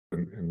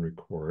and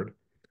record.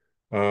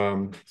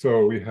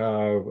 So we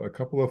have a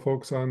couple of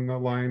folks on the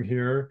line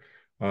here,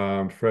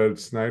 Fred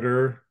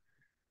Snyder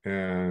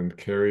and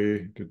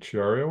Carrie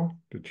DiCiaro.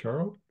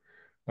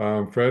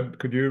 Fred,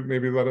 could you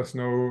maybe let us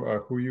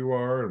know who you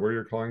are and where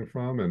you're calling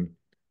from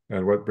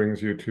and what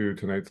brings you to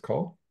tonight's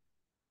call?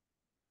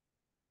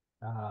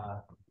 Uh,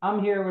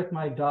 I'm here with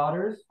my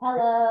daughters.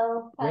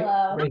 Hello,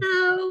 hello.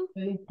 Hello.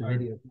 The Hi.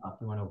 video off.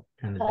 You want to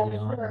turn the video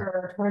on?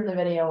 Sure, turn the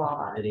video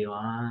on. Video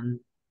on.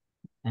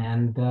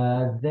 And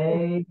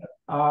they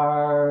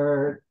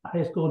are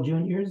high school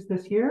juniors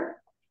this year.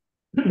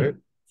 Okay.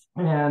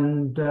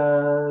 And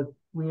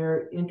we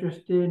are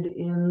interested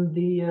in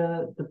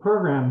the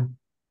program.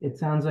 It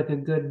sounds like a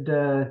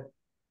good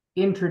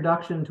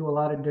introduction to a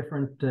lot of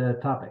different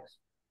topics.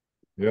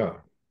 Yeah,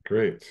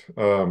 great.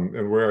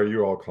 And where are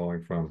you all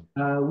calling from?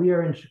 We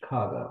are in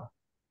Chicago.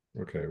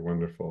 Okay,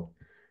 wonderful.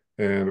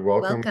 And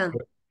welcome, Welcome.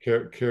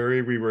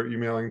 Carrie. We were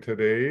emailing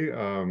today,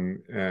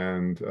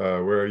 and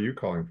where are you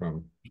calling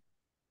from?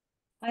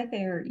 Hi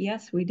there.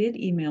 Yes, we did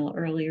email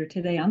earlier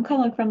today. I'm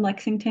calling from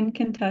Lexington,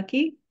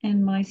 Kentucky,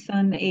 and my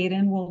son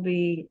Aiden will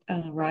be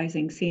a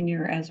rising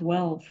senior as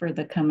well for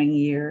the coming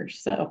year.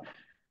 So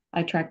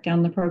I tracked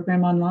down the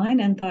program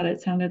online and thought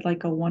it sounded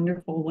like a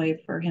wonderful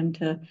way for him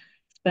to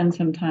spend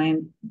some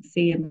time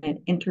seeing the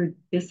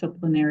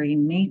interdisciplinary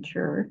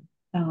nature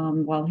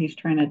while he's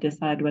trying to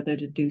decide whether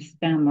to do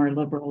STEM or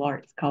liberal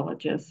arts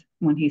colleges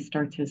when he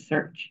starts his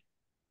search.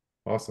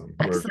 Awesome.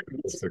 We're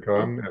Excellent. to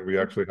come, and we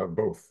actually have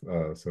both.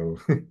 So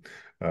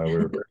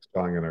we're very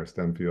strong in our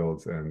STEM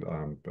fields, and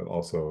but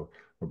also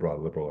a broad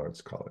liberal arts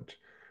college.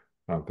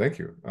 Thank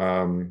you.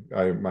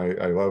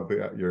 I love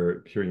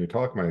you're hearing you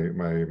talk.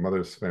 My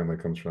mother's family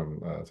comes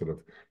from sort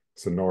of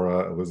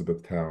Sonora,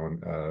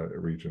 Elizabethtown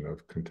region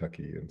of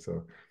Kentucky, and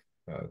so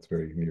it's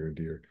very near and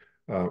dear.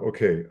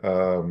 Okay.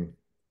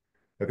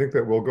 I think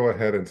that we'll go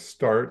ahead and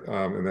start,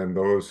 and then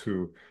those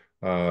who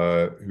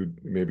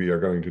maybe are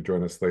going to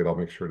join us late, I'll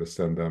make sure to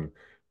send them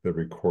the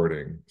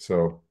recording.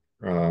 So,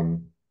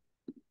 all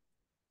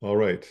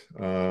right.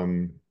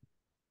 I'm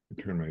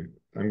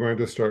going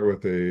to start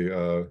with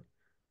a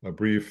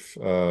brief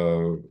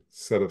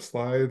set of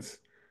slides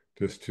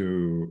just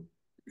to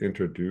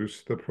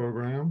introduce the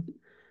program.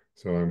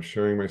 So I'm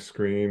sharing my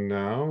screen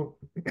now.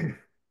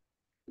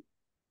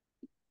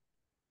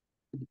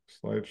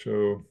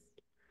 Slideshow.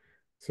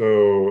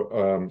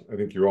 So I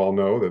think you all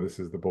know that this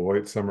is the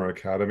Beloit Summer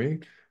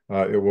Academy.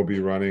 It will be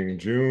running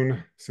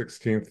June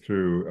 16th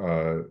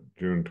through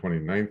June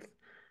 29th.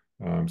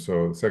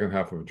 So the second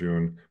half of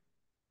June,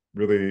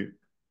 really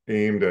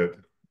aimed at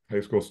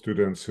high school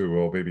students who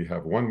will maybe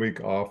have 1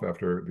 week off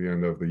after the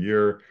end of the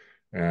year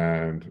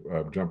and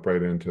jump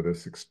right into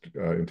this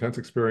intense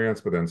experience,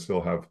 but then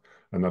still have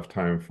enough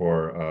time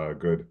for a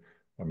good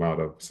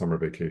amount of summer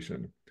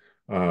vacation.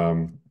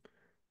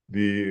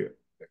 The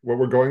what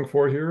we're going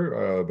for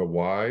here, the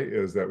why,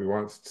 is that we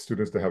want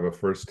students to have a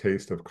first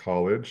taste of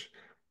college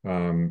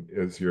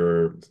as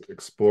you're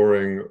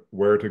exploring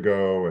where to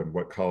go and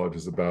what college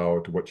is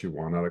about, what you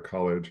want out of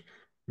college.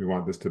 We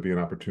want this to be an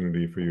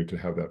opportunity for you to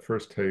have that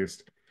first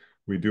taste.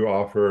 We do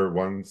offer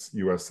one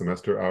US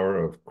semester hour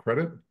of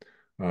credit,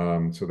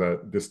 so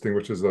that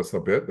distinguishes us a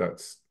bit.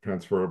 That's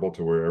transferable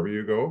to wherever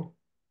you go,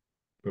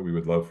 but we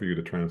would love for you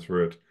to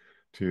transfer it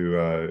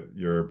to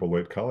your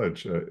Beloit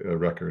College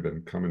record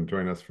and come and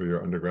join us for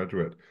your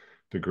undergraduate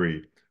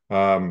degree.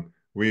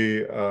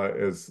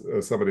 As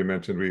somebody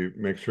mentioned, we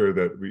make sure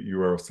that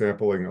you are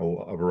sampling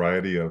a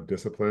variety of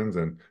disciplines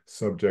and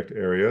subject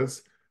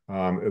areas,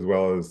 as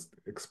well as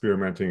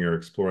experimenting or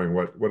exploring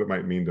what it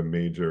might mean to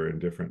major in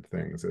different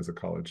things as a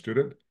college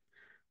student.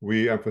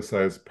 We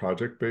emphasize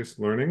project-based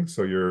learning,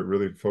 so you're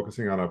really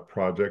focusing on a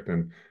project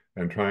and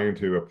trying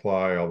to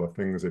apply all the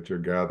things that you're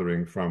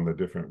gathering from the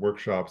different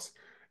workshops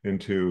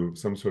into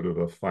some sort of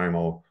a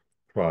final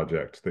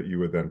project that you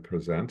would then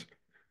present.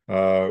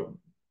 Uh,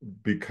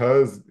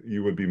 because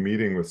you would be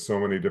meeting with so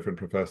many different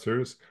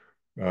professors,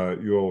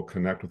 you'll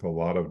connect with a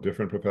lot of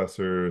different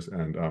professors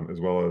and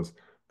as well as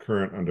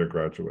current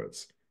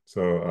undergraduates.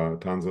 So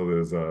Tanzil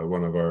is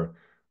one of our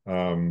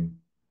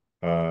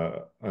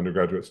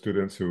undergraduate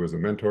students who is a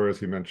mentor, as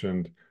he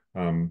mentioned.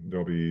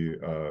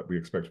 We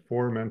expect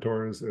 4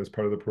 mentors as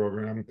part of the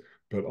program,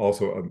 but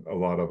also a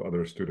lot of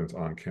other students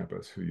on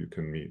campus who you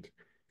can meet.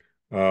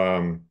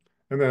 And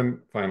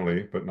then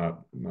finally, but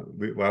not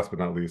last but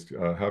not least,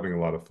 having a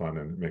lot of fun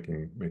and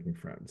making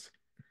friends.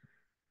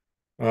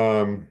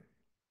 To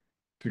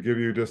give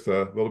you just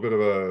a little bit of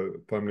a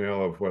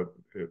thumbnail of what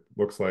it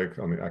looks like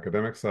on the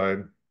academic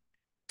side,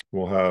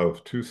 we'll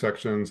have 2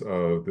 sections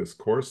of this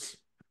course.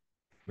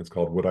 It's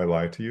called Would I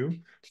Lie to You?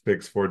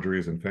 Fakes,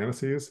 Forgeries, and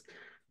Fantasies.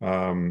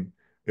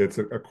 It's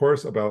a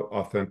course about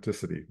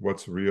authenticity.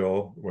 What's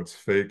real? What's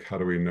fake? How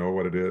do we know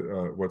what it is?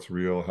 What's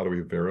real? How do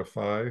we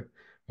verify?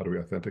 How do we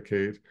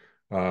authenticate?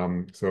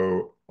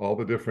 So all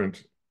the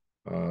different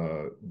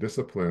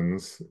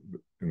disciplines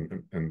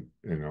and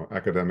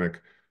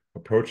academic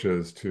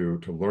approaches to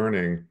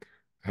learning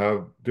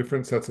have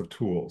different sets of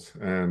tools.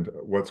 And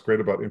what's great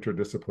about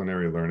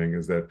interdisciplinary learning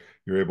is that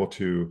you're able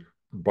to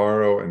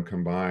borrow and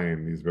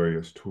combine these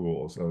various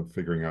tools of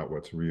figuring out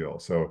what's real.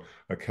 So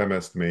a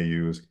chemist may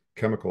use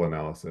chemical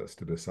analysis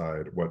to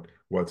decide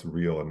what's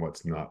real and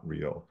what's not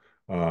real.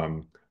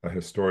 A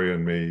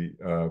historian may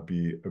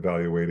be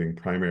evaluating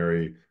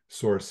primary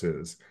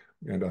sources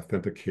and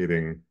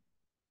authenticating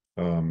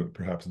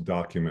perhaps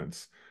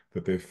documents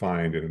that they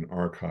find in an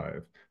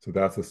archive. So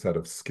that's a set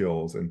of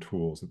skills and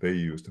tools that they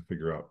use to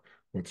figure out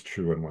what's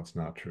true and what's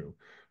not true.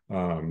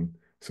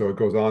 So it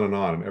goes on,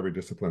 and every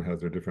discipline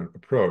has their different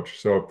approach.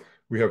 So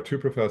we have two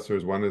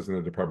professors. One is in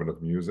the Department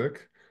of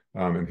Music,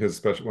 and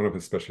one of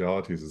his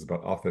specialities is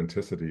about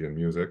authenticity in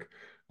music.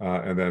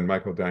 And then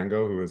Michael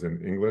Dango, who is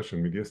in English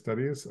and Media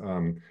Studies,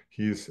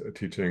 he's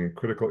teaching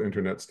critical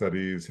internet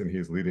studies, and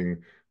he's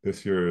leading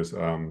this year's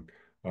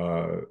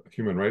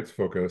human rights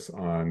focus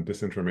on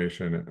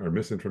disinformation or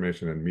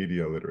misinformation and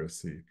media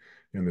literacy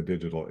in the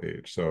digital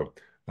age. So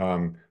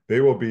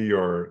they will be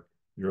your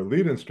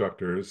lead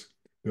instructors.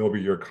 They'll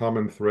be your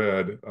common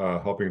thread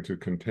helping to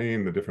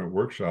contain the different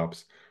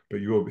workshops,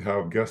 but you will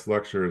have guest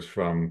lectures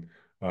from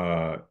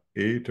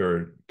 8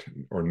 or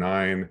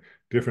 9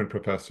 different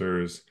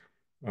professors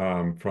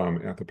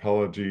from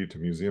anthropology to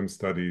museum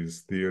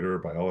studies, theater,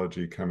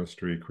 biology,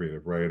 chemistry,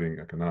 creative writing,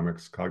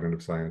 economics,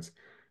 cognitive science,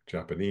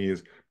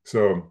 Japanese.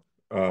 So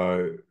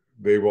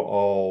they will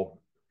all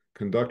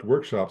conduct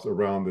workshops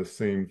around the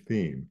same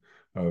theme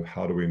of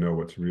how do we know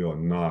what's real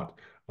and not.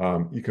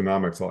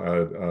 Economics, I'll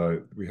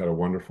add, we had a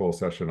wonderful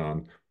session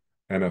on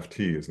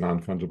NFTs,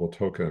 non-fungible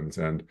tokens,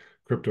 and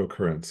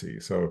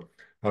cryptocurrency. So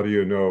how do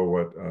you know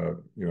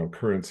what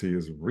currency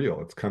is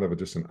real? It's kind of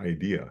just an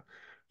idea.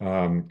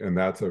 And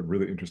that's a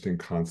really interesting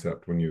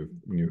concept when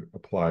you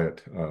apply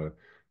it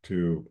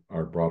to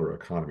our broader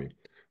economy.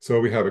 So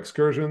we have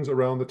excursions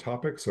around the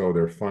topic. So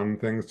they're fun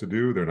things to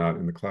do. They're not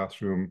in the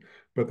classroom,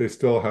 but they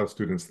still have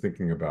students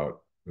thinking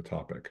about the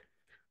topic.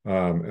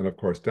 And of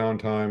course,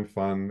 downtime,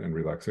 fun and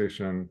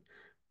relaxation,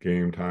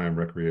 game time,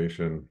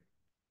 recreation,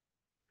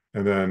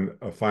 and then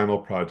a final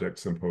project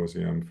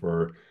symposium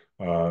for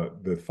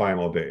the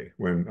final day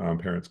when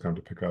parents come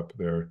to pick up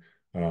their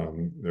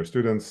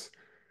students.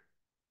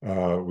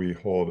 We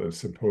hold a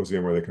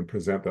symposium where they can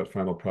present that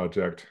final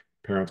project.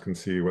 Parents can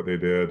see what they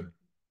did.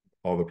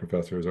 All the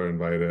professors are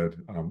invited,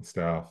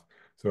 staff.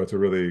 So it's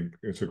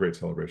a great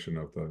celebration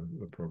of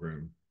the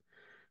program.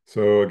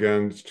 So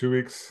again, it's 2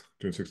 weeks,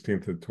 June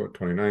 16th to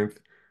 29th,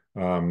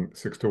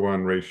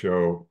 6-to-1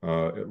 ratio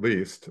at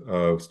least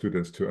of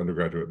students to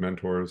undergraduate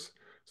mentors.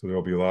 So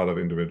there'll be a lot of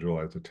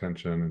individualized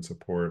attention and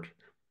support.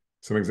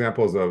 Some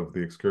examples of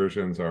the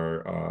excursions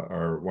are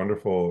our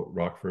wonderful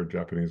Rockford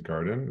Japanese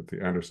Garden,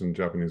 the Anderson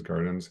Japanese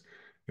Gardens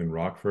in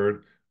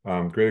Rockford.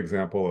 Great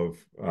example of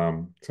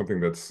something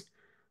that's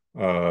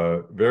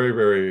very,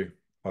 very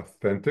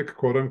authentic,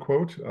 quote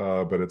unquote,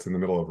 but it's in the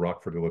middle of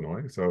Rockford,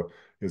 Illinois. So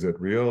is it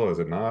real? Is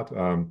it not?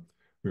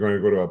 We're going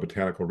to go to a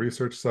botanical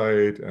research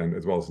site and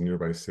as well as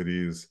nearby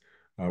cities.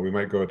 We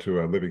might go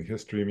to a living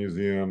history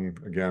museum.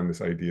 Again,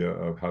 this idea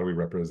of how do we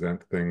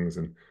represent things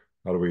and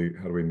how do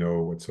we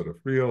know what's sort of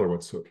real or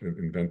what's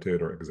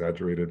invented or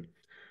exaggerated.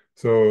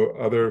 So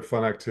other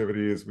fun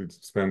activities, we'd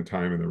spend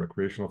time in the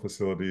recreational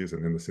facilities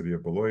and in the city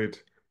of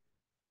Beloit.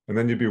 And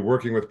then you'd be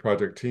working with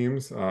project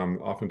teams.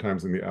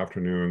 Oftentimes in the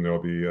afternoon,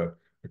 there'll be a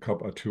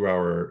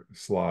 2-hour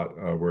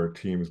slot where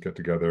teams get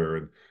together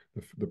and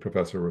the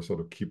professor will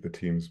sort of keep the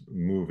teams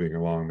moving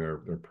along their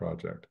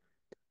project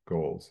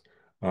goals.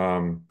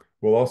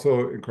 We'll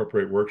also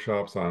incorporate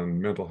workshops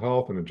on mental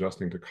health and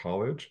adjusting to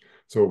college.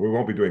 So we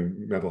won't be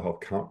doing mental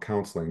health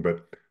counseling,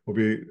 but we'll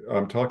be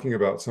talking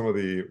about some of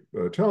the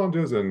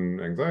challenges and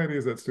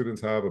anxieties that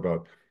students have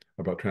about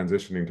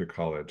transitioning to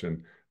college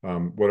and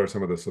what are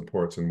some of the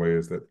supports and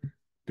ways that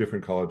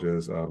different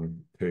colleges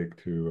take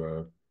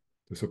to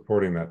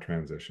supporting that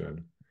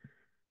transition.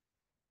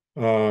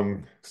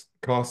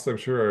 Costs, I'm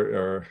sure,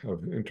 are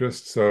of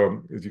interest.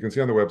 So as you can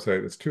see on the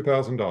website, it's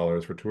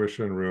 $2,000 for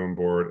tuition, room,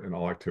 board, and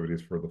all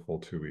activities for the full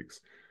 2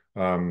 weeks.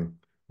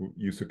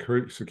 You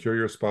secure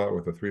your spot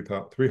with a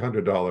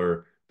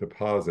 $300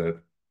 deposit,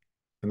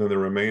 and then the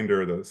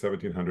remainder, the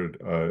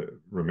 $1,700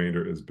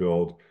 remainder, is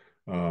billed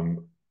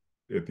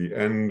at the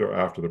end or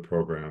after the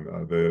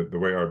program. The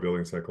way our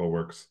billing cycle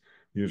works,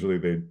 usually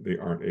they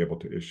aren't able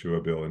to issue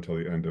a bill until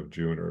the end of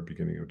June or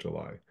beginning of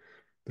July.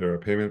 There are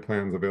payment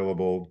plans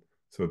available,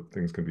 so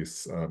things can be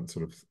sort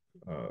of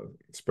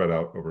spread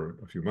out over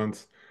a few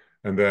months.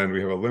 And then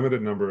we have a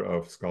limited number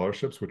of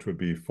scholarships, which would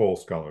be full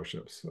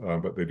scholarships,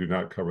 but they do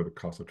not cover the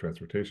cost of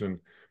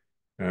transportation.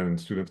 And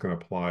students can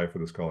apply for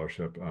the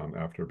scholarship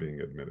after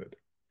being admitted.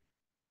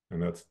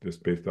 And that's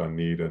just based on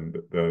need. And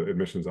the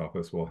admissions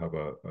office will have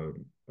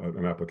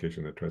an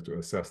application that tries to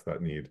assess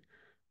that need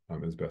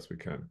as best we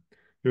can.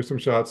 Here's some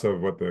shots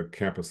of what the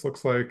campus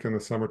looks like in the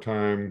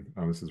summertime.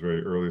 This is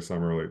very early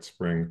summer, late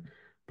spring.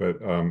 But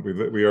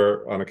we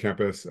are on a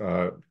campus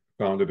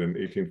founded in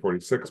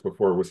 1846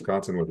 before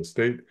Wisconsin was a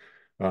state.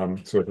 So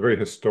it's a very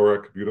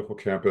historic, beautiful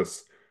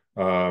campus.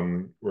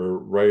 We're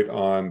right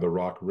on the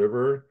Rock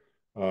River.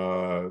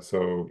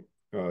 The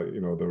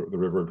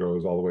river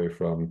goes all the way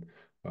from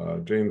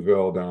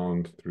Janesville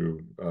down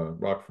through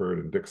Rockford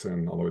and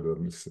Dixon, all the way to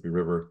the Mississippi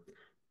River.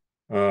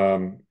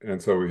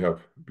 And so we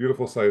have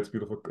beautiful sites,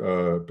 beautiful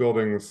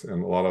buildings,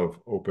 and a lot of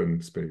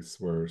open space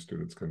where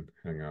students can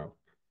hang out.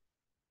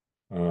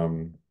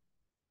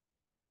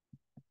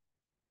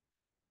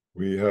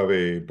 We have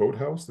a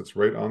boathouse that's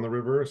right on the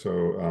river.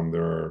 So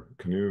there are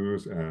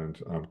canoes and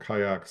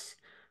kayaks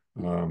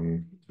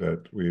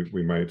that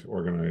we might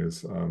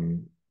organize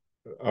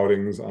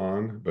outings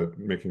on, but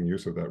making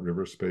use of that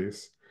river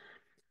space.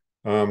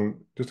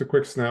 Just a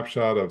quick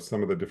snapshot of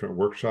some of the different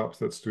workshops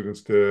that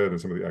students did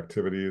and some of the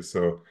activities.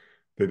 So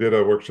they did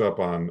a workshop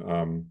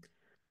on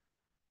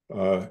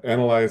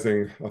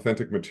analyzing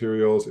authentic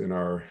materials in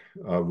our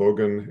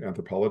Logan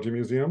Anthropology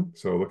Museum.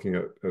 So looking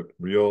at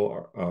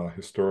real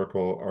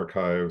historical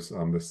archives.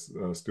 This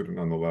student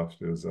on the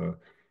left is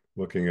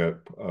looking at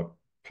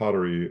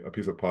pottery, a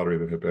piece of pottery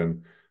that had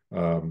been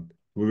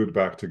glued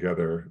back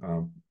together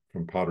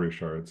from pottery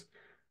shards,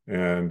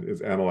 and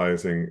is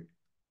analyzing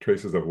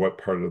traces of what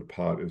part of the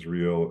pot is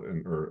real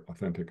or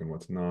authentic and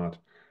what's not.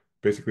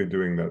 Basically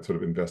doing that sort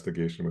of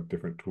investigation with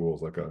different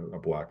tools like a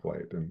black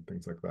light and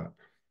things like that.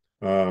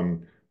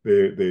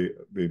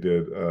 They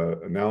did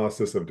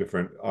analysis of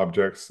different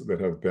objects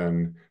that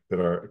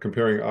are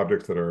comparing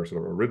objects that are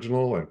sort of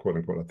original and quote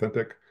unquote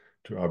authentic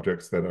to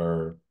objects that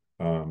are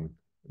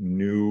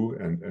new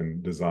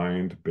and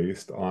designed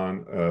based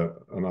on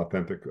an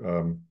authentic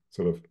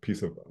sort of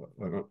piece of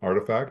an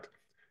artifact,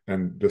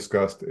 and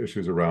discussed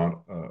issues around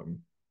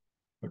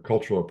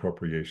cultural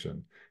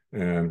appropriation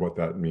and what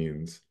that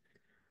means.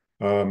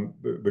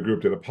 The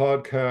group did a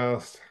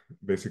podcast,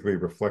 basically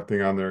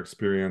reflecting on their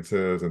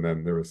experiences, and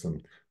then there was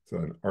an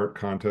art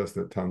contest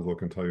that Tanzil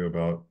can tell you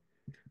about.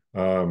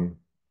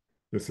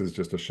 This is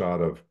just a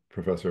shot of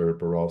Professor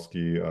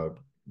Borowski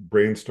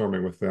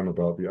brainstorming with them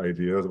about the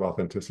ideas of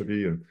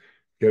authenticity, and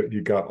he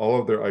got all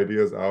of their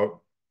ideas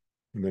out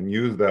and then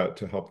used that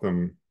to help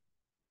them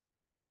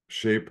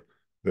shape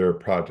their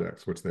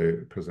projects, which they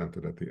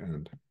presented at the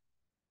end.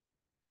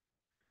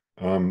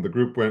 The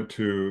group went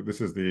to,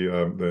 this is the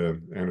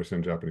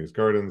Anderson Japanese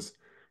Gardens.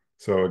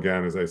 So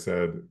again, as I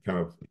said, kind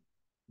of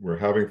we're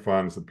having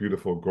fun. It's a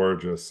beautiful,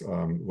 gorgeous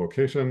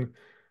location,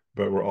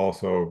 but we're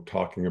also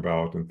talking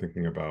about and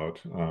thinking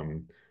about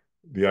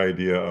the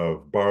idea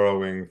of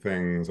borrowing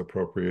things,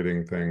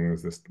 appropriating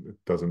things. This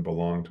doesn't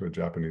belong to a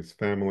Japanese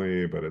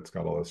family, but it's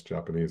got all this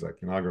Japanese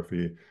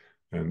iconography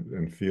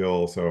and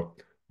feel. So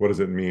what does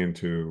it mean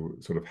to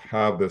sort of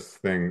have this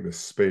thing, this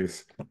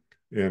space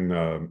in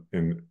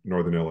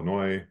Northern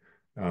Illinois?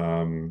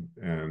 Yeah,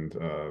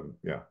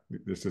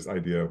 there's this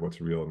idea of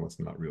what's real and what's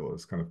not real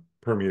is kind of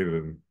permeated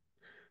and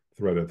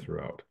threaded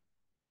throughout.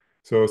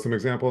 So some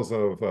examples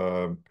of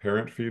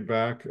parent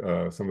feedback.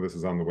 Some of this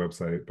is on the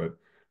website, but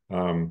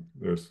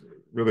there's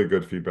really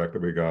good feedback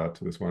that we got.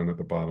 This one at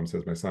the bottom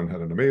says, my son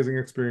had an amazing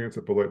experience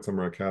at Beloit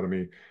Summer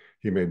Academy.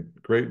 He made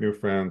great new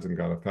friends and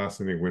got a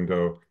fascinating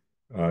window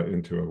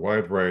into a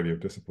wide variety of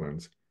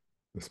disciplines.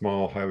 The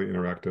small, highly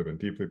interactive, and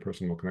deeply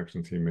personal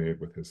connections he made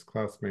with his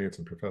classmates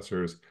and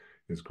professors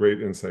is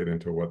great insight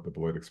into what the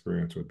Beloit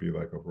experience would be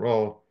like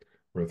overall.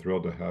 We're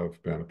thrilled to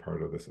have been a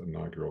part of this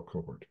inaugural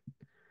cohort.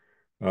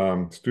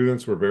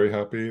 Students were very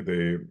happy.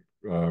 They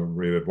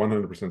rated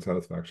 100%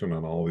 satisfaction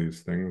on all these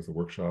things, the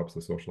workshops,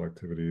 the social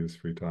activities,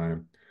 free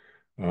time.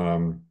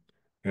 Feeling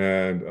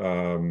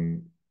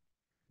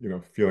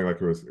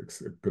like it was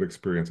a good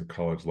experience of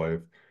college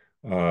life.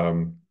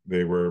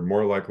 They were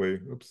more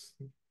likely, oops,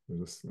 I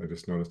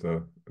just noticed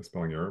a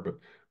spelling error, but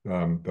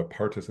the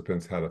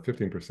participants had a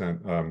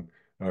 15%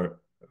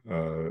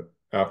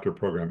 after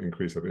program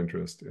increase of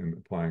interest in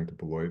applying to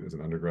Beloit as an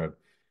undergrad.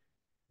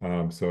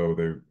 So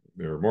they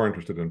were more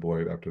interested in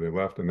Beloit after they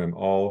left, and then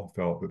all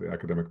felt that the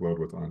academic load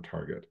was on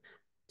target.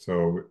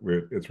 So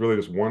it's really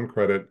just one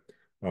credit,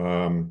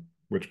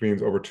 which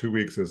means over 2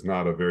 weeks is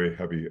not a very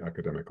heavy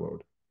academic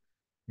load.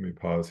 Let me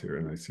pause here,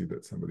 and I see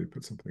that somebody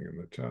put something in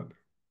the chat.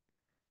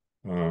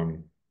 Oh,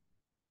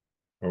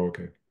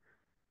 okay.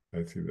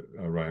 I see that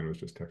Ryan was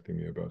just texting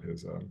me about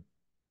his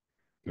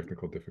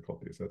technical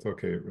difficulties. That's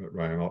okay,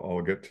 Ryan.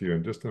 I'll get to you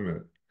in just a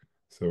minute.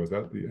 So is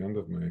that the end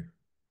of my,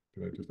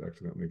 did I just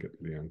accidentally get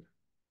to the end?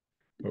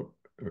 Oh,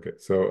 okay.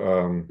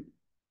 So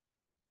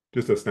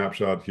just a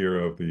snapshot here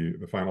of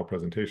the final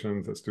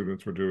presentations that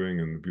students were doing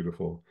in the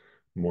beautiful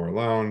Moore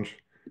Lounge.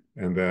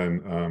 And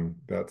then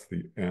that's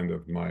the end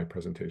of my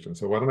presentation.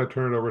 So why don't I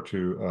turn it over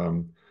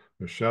to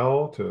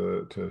Michelle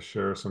to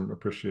share some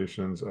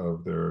appreciations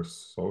of their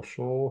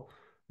social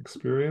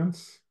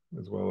experience,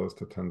 as well as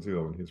to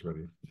Tanzil when he's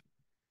ready.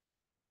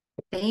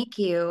 Thank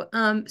you.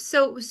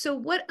 So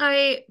what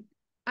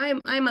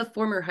I'm a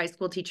former high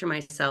school teacher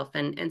myself,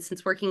 and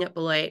since working at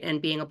Beloit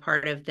and being a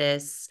part of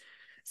this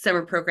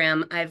summer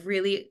program, I've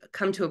really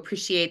come to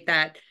appreciate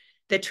that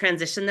the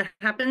transition that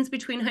happens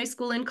between high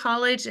school and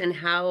college, and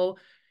how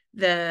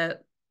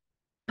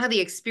the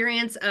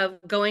experience of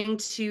going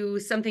to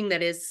something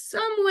that is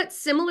somewhat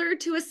similar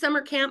to a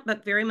summer camp,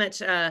 but very much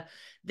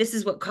this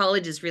is what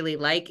college is really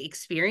like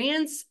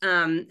experience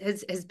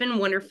has been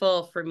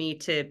wonderful for me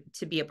to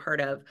be a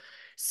part of.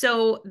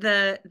 So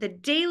the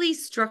daily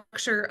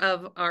structure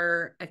of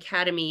our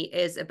academy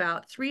is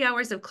about 3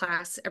 hours of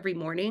class every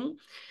morning,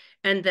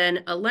 and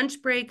then a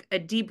lunch break, a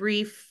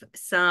debrief,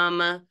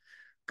 some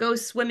go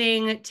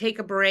swimming, take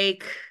a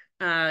break,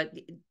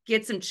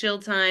 get some chill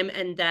time,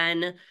 and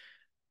then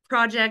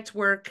project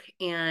work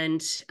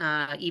and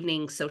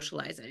evening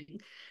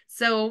socializing.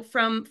 So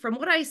from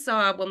what I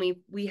saw when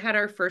we had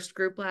our first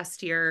group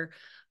last year,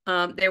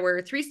 there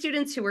were 3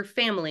 students who were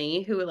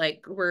family, who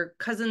like were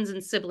cousins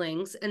and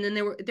siblings, and then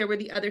there were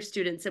the other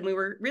students, and we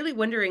were really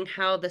wondering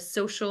how the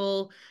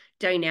social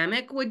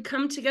dynamic would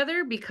come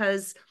together,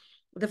 because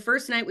the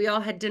first night we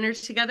all had dinner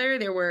together,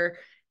 there were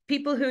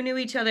people who knew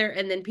each other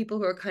and then people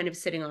who are kind of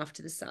sitting off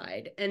to the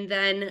side. And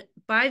then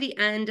by the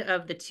end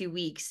of the 2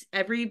 weeks,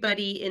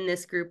 everybody in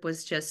this group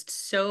was just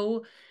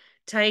so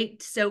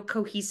tight, so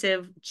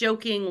cohesive,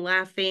 joking,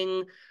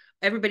 laughing.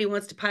 Everybody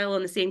wants to pile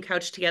on the same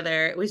couch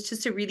together. It was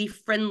just a really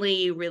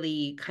friendly,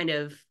 really kind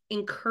of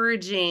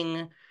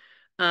encouraging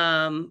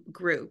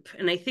group.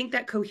 And I think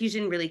that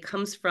cohesion really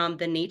comes from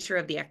the nature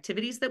of the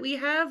activities that we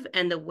have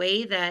and the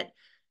way that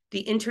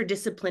the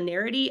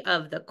interdisciplinarity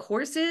of the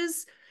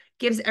courses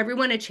gives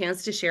everyone a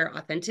chance to share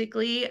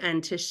authentically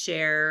and to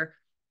share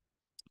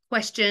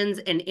questions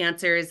and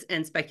answers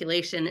and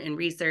speculation and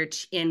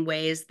research in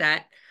ways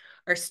that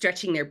are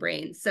stretching their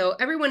brains. So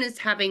everyone is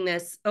having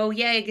this, oh,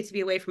 yay, I get to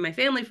be away from my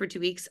family for 2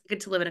 weeks. I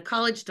get to live in a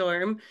college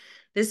dorm.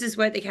 This is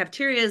what the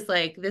cafeteria is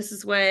like. This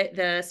is what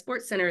the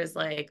sports center is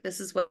like.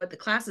 This is what the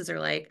classes are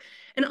like.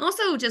 And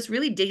also just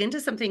really dig into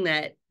something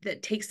that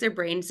takes their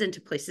brains into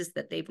places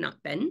that they've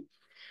not been.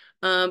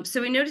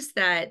 So we noticed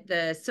that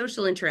the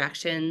social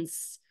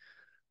interactions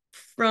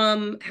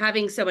from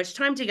having so much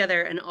time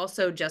together and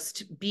also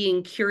just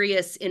being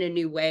curious in a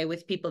new way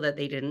with people that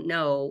they didn't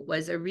know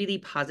was a really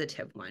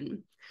positive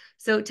one.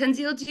 So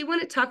Tenzil, do you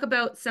want to talk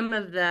about some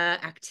of the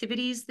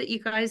activities that you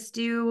guys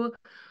do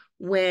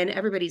when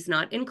everybody's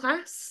not in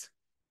class?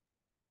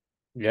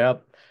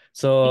 Yep.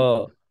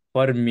 So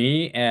for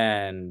me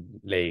and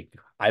like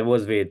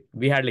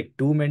we had like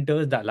two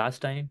mentors that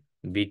last time,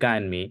 Vika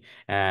and me,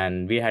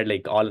 and we had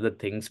like all of the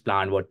things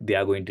planned what they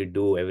are going to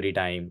do every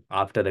time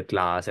after the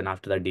class and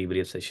after the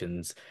debrief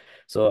sessions.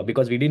 So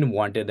because we didn't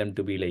wanted them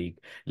to be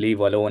like leave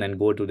alone and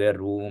go to their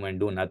room and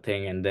do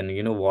nothing and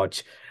then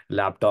watch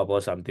laptop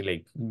or something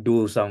like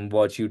do some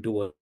watch YouTube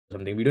or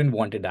something. We didn't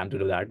wanted them to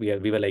do that.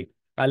 We were like,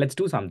 let's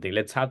do something.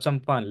 Let's have some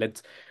fun.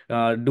 Let's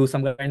do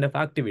some kind of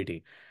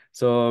activity.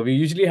 So we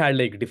usually had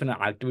like different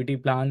activity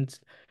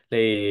plans.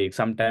 Like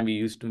sometime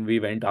we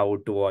went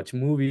out to watch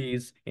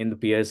movies in the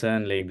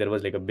Pearson. Like there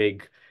was like a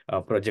big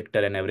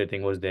projector and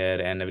everything was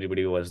there and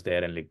everybody was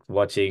there and like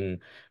watching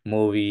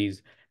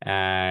movies.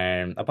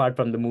 And apart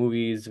from the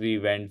movies, we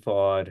went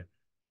for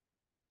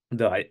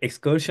the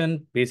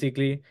excursion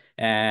basically,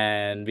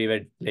 and we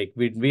were like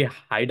we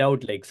hide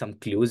out like some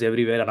clues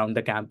everywhere around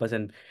the campus,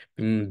 and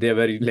they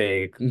were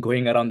like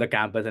going around the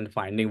campus and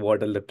finding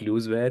what all the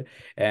clues were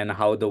and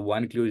how the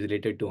one clue is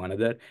related to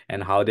another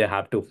and how they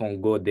have to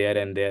go there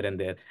and there and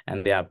there,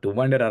 and they have to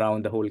wander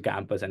around the whole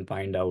campus and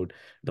find out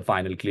the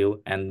final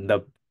clue. And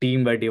the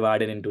team were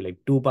divided into like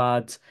two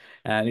parts,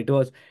 and it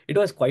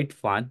was quite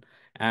fun.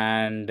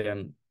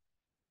 And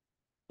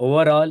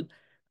overall,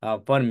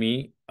 for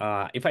me,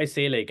 if I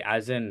say like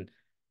as in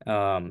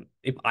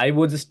if I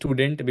was a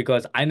student,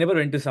 because I never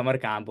went to summer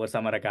camp or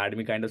summer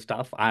academy kind of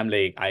stuff. I'm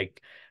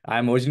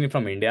originally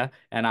from India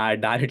and I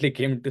directly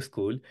came to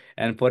school.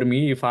 And for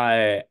me, if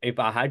I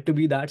had to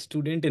be that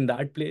student in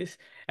that place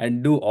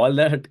and do all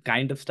that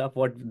kind of stuff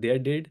what they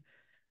did,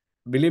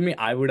 believe me,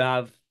 I would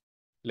have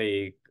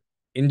like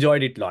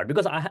enjoyed it a lot,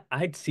 because I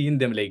had seen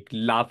them like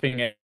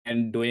laughing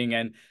and doing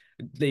and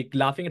like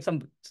laughing at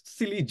some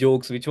silly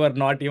jokes which were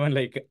not even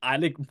like I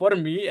like for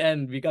me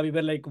and Vika, we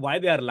were like, why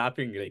they are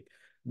laughing? Like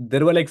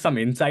there were like some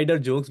insider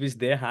jokes which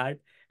they had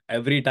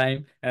every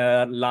time,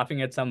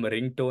 laughing at some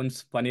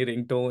ringtones, funny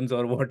ringtones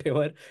or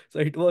whatever. So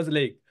it was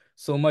like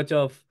so much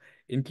of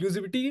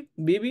inclusivity,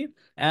 maybe,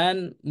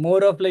 and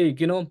more of like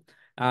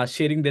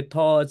sharing their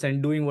thoughts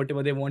and doing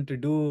whatever they want to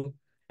do.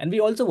 And we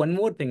also, one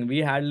more thing, we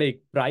had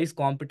like prize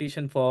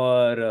competition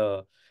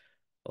for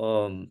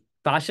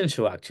fashion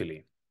show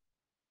actually.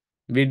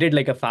 We did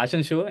like a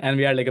fashion show and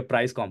we had like a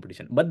prize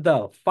competition. But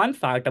the fun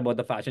fact about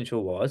the fashion show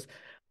was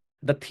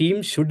the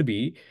theme should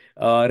be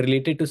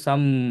related to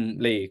some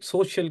like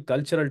social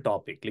cultural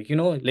topic.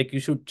 Like, like you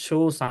should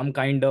show some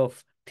kind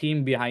of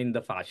theme behind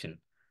the fashion.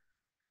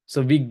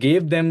 So we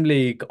gave them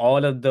like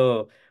all of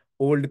the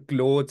old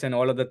clothes and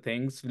all of the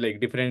things, like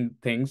different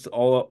things,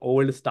 or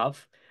old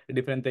stuff,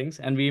 different things.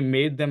 And we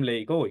made them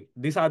like, oh,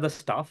 these are the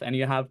stuff, and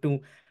you have to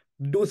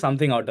do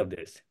something out of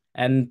this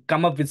and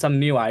come up with some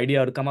new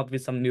idea or come up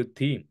with some new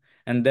theme.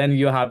 And then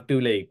you have to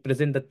like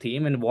present the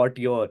theme and what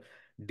your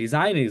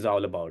design is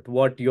all about,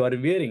 what you are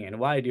wearing and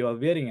why you are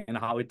wearing and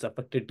how it's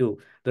affected to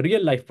the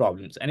real life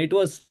problems. And it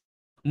was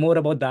more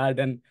about that.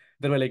 And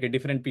there were like a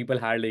different people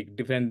had like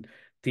different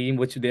theme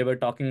which they were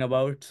talking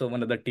about. So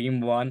one of the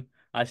team won.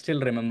 I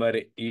still remember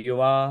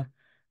Eva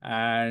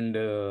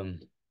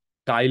and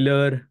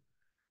Tyler,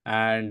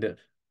 and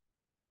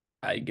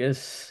I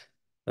guess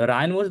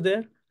Ryan was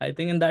there, I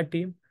think, in that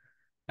team.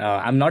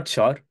 I'm not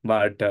sure,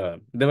 but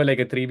there were like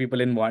a three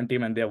people in one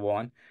team and they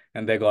won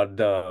and they got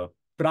the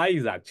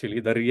prize, actually,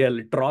 the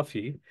real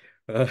trophy,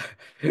 uh,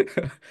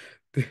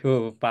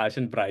 the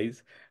passion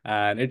prize.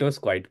 And it was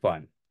quite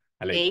fun.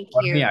 Like Thank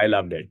for me, you. I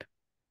loved it.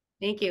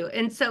 Thank you.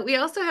 And so we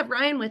also have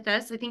Ryan with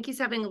us. I think he's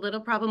having a little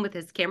problem with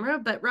his camera,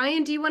 but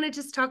Ryan, do you want to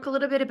just talk a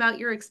little bit about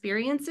your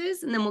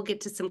experiences and then we'll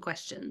get to some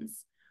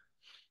questions?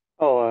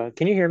 Oh,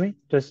 can you hear me?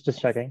 Just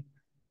checking.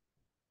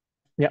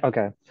 Yeah,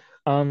 okay.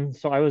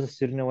 So I was a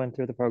student who went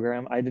through the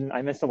program.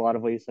 I missed a lot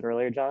of what you said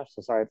earlier, Josh,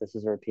 so sorry if this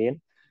is a repeat.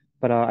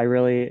 But I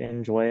really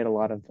enjoyed a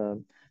lot of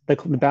the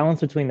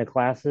balance between the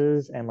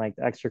classes and like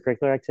the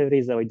extracurricular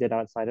activities that we did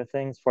outside of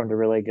things formed a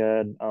really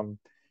good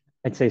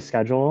I'd say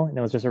schedule. And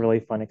it was just a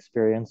really fun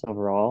experience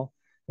overall.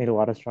 Made a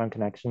lot of strong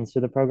connections to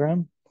the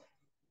program.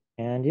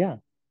 And yeah.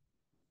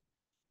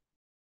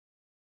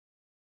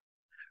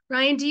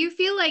 Ryan, do you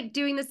feel like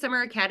doing the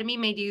Summer Academy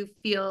made you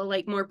feel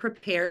like more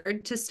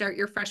prepared to start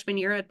your freshman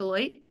year at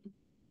Beloit?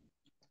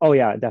 Oh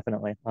yeah,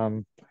 definitely.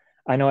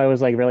 I know I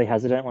was like really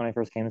hesitant when I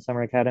first came to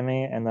Summer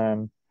Academy, and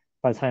then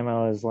by the time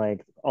I was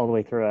like all the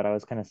way through it, I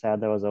was kind of sad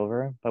that it was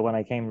over. But when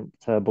I came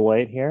to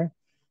Beloit here,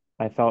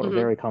 I felt Mm-hmm.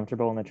 very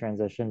comfortable in the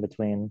transition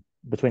between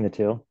the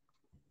two.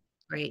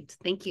 Great,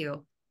 thank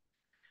you.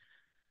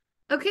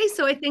 Okay,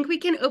 so I think we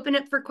can open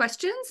up for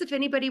questions. If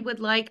anybody would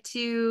like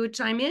to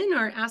chime in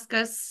or ask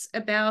us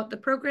about the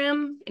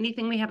program,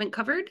 anything we haven't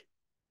covered.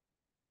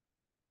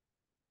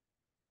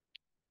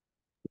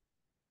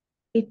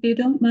 If you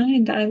don't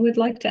mind, I would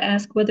like to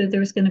ask whether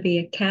there's going to be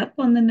a cap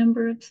on the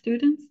number of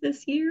students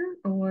this year,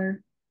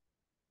 or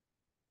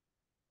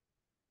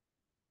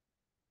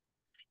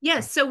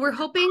Yes, so we're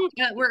hoping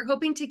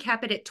to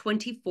cap it at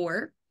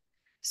 24.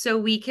 So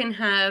we can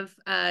have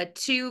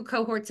two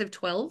cohorts of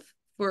 12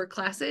 for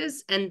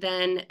classes, and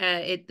then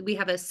we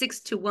have a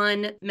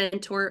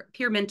 6-to-1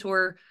 peer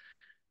mentor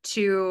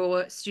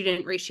to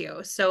student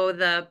ratio. So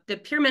the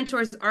peer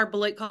mentors are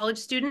Beloit College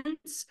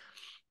students,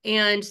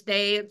 and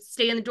they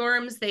stay in the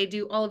dorms. They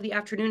do all of the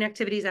afternoon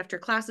activities after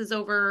class is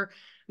over,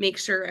 make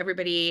sure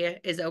everybody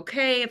is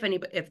okay. If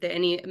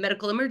any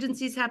medical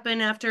emergencies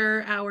happen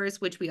after hours,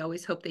 which we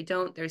always hope they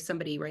don't, there's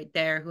somebody right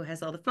there who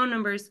has all the phone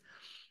numbers.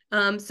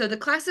 So the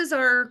classes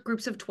are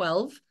groups of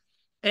 12.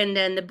 And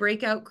then the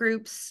breakout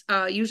groups,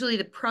 usually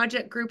the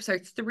project groups are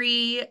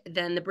 3.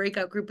 Then the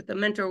breakout group with the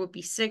mentor would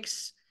be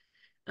 6.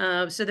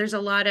 So there's a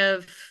lot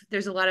of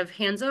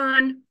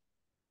hands-on,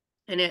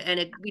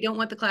 and we don't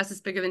want the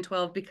classes bigger than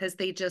 12 because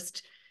you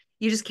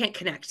just can't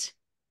connect,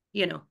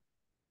 you know.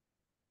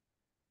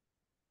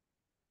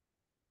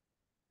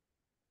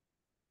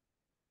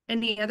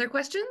 Any other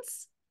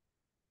questions?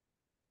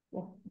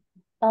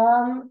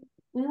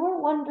 We were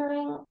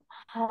wondering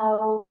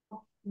how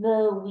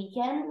the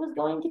weekend was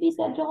going to be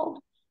scheduled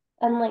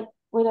and like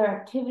were there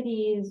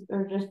activities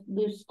or just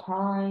loose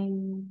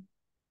time?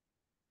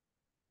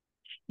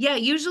 Yeah,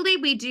 usually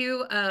we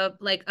do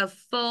like a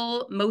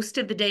full most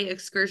of the day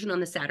excursion on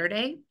the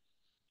Saturday.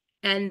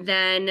 And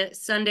then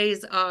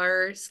Sundays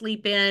are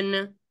sleep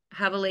in,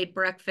 have a late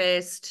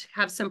breakfast,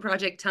 have some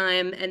project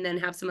time, and then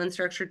have some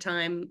unstructured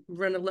time,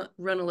 run a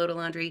load of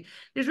laundry.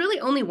 There's really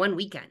only one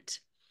weekend,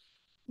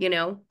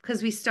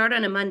 because we start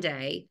on a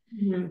Monday,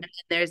 Mm-hmm. and then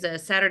there's a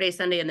Saturday,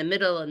 Sunday in the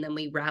middle, and then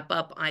we wrap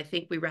up. I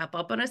think we wrap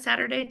up on a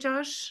Saturday,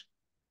 Josh.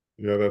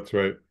 Yeah, that's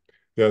right.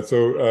 Yeah,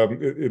 so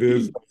it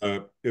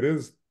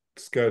is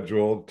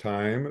scheduled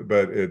time,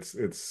 but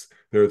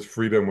there's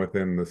freedom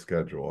within the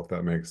schedule, if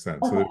that makes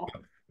sense. So Okay.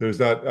 there's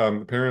that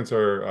parents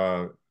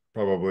are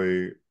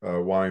probably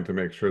wanting to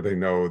make sure they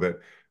know that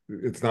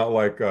it's not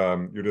like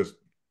you're just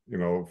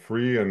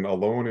free and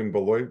alone in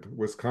Beloit,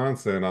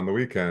 Wisconsin on the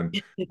weekend.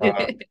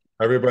 Uh,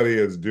 Everybody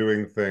is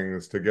doing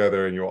things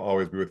together, and you'll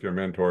always be with your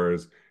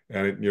mentors,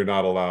 and you're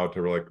not allowed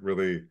to like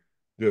really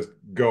just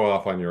go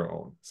off on your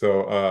own.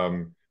 So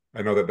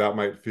I know that that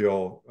might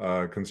feel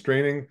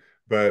constraining,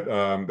 but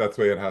that's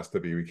the way it has to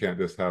be. We can't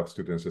just have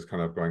students just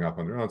kind of going off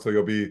on their own. So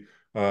you'll be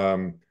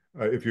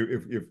if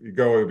you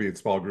go, it'll be in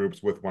small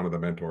groups with one of the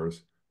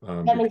mentors.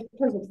 That makes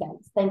perfect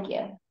sense. Thank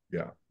you.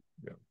 Yeah,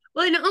 yeah.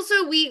 Well, and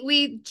also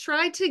we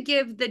try to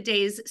give the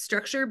days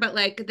structure, but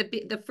like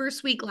the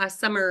first week last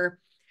summer,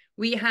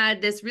 we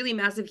had this really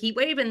massive heat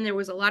wave, and there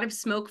was a lot of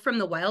smoke from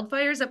the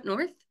wildfires up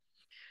north.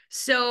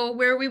 So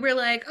where we were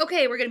like,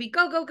 okay, we're gonna be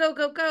go, go, go,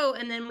 go, go.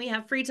 And then we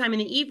have free time in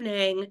the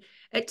evening.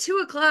 At 2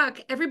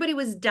 o'clock, everybody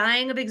was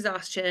dying of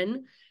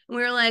exhaustion. And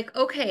we were like,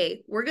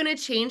 okay, we're gonna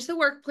change the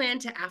work plan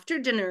to after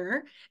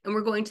dinner, and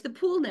we're going to the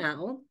pool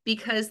now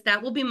because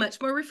that will be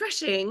much more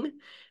refreshing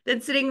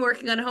than sitting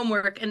working on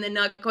homework and then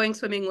not going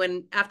swimming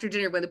when after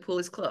dinner when the pool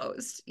is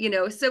closed.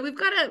 So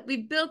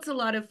we've built a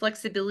lot of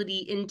flexibility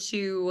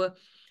into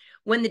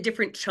when the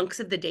different chunks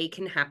of the day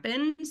can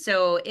happen.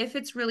 So if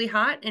it's really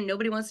hot and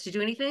nobody wants to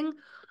do anything,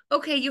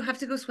 okay, you have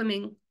to go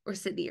swimming or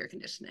sit in the air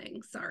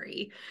conditioning.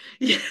 Sorry.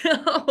 You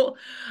know,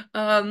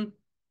 um,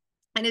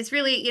 and it's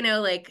really, you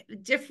know, like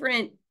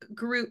different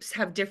groups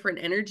have different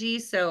energy.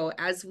 So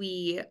as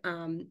we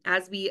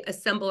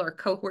assemble our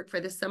cohort for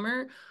the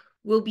summer,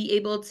 we'll be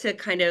able to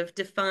kind of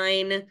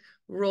define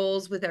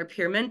roles with our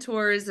peer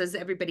mentors as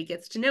everybody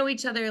gets to know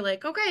each other.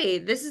 Like, okay,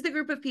 this is the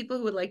group of people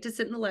who would like to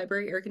sit in the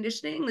library air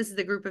conditioning. This is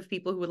the group of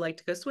people who would like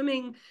to go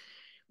swimming.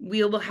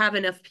 We will have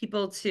enough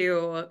people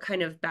to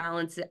kind of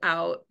balance it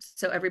out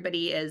so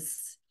everybody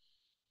is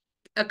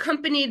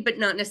accompanied but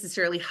not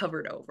necessarily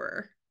hovered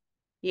over,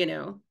 you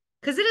know,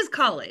 because it is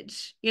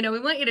college. You know, we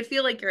want you to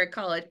feel like you're at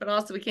college, but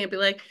also we can't be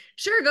like,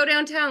 sure, go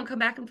downtown, come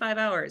back in 5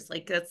 hours.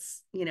 Like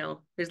that's, you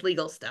know, there's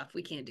legal stuff.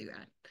 We can't do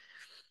that.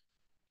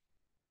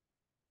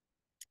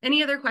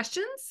 Any other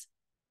questions?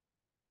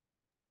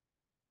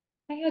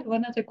 I had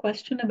one other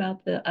question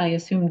about the, I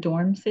assume,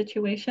 dorm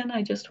situation.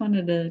 I just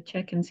wanted to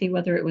check and see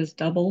whether it was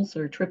doubles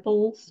or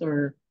triples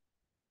or.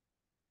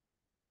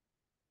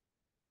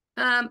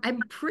 I'm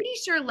pretty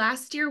sure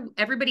last year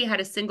everybody had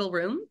a single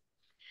room.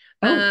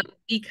 Oh,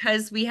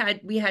 Because we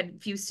had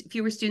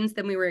fewer students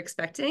than we were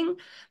expecting,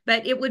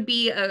 but it would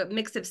be a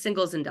mix of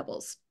singles and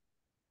doubles.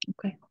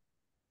 okay.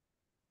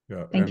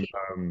 Yeah, Thank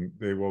and you.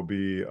 they will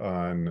be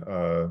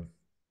on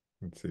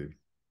let's see,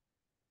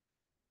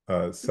 We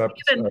have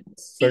a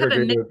mixed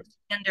segregated,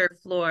 gender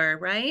floor,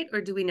 right?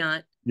 Or do we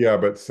not? yeah,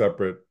 but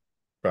separate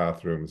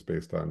bathrooms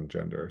based on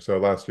gender. So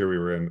last year we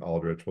were in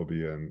Aldrich, we'll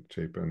be in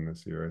Chapin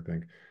this year, I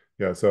think.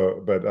 Yeah,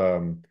 so but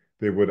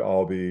they would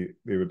all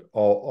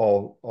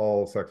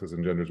sexes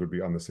and genders would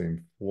be on the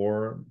same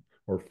floor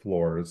or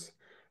floors,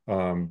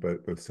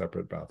 but with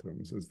separate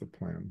bathrooms is the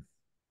plan.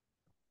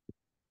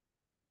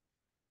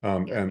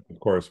 Yeah. And of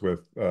course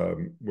with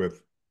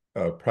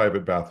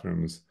private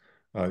bathrooms,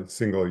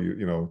 single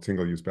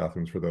use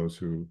bathrooms for those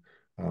who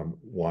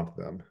want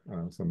them.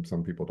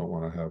 Some people don't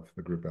want to have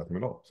the group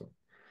bathroom at all. So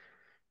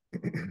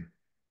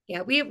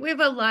Yeah, we have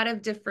a lot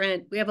of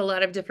different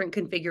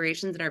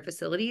configurations in our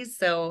facilities.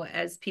 So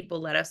as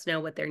people let us know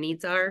what their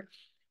needs are,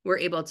 we're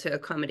able to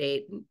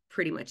accommodate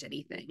pretty much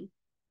anything.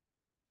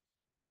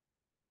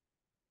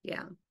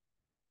 Yeah.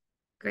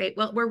 Great.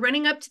 Well, we're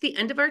running up to the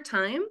end of our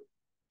time.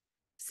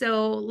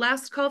 So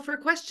last call for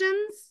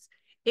questions.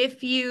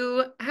 If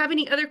you have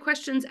any other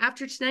questions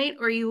after tonight,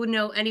 or you would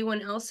know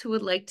anyone else who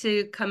would like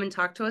to come and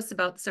talk to us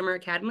about Summer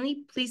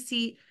Academy, please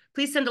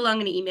send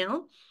along an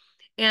email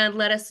and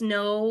let us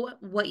know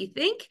what you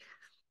think.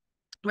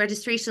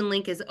 Registration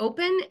link is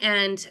open,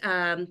 and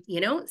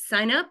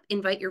sign up,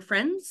 invite your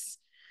friends.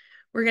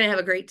 We're going to have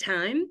a great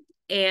time,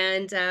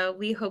 and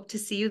we hope to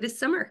see you this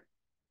summer.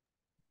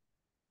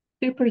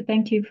 Super.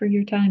 Thank you for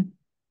your time.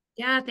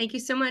 Yeah, thank you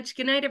so much.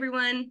 Good night,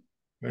 everyone.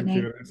 Good thank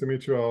you. night. Nice to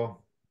meet you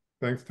all.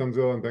 Thanks,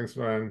 Tanzil, and thanks,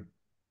 Ryan.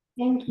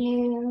 Thank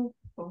you.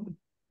 Good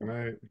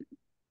night.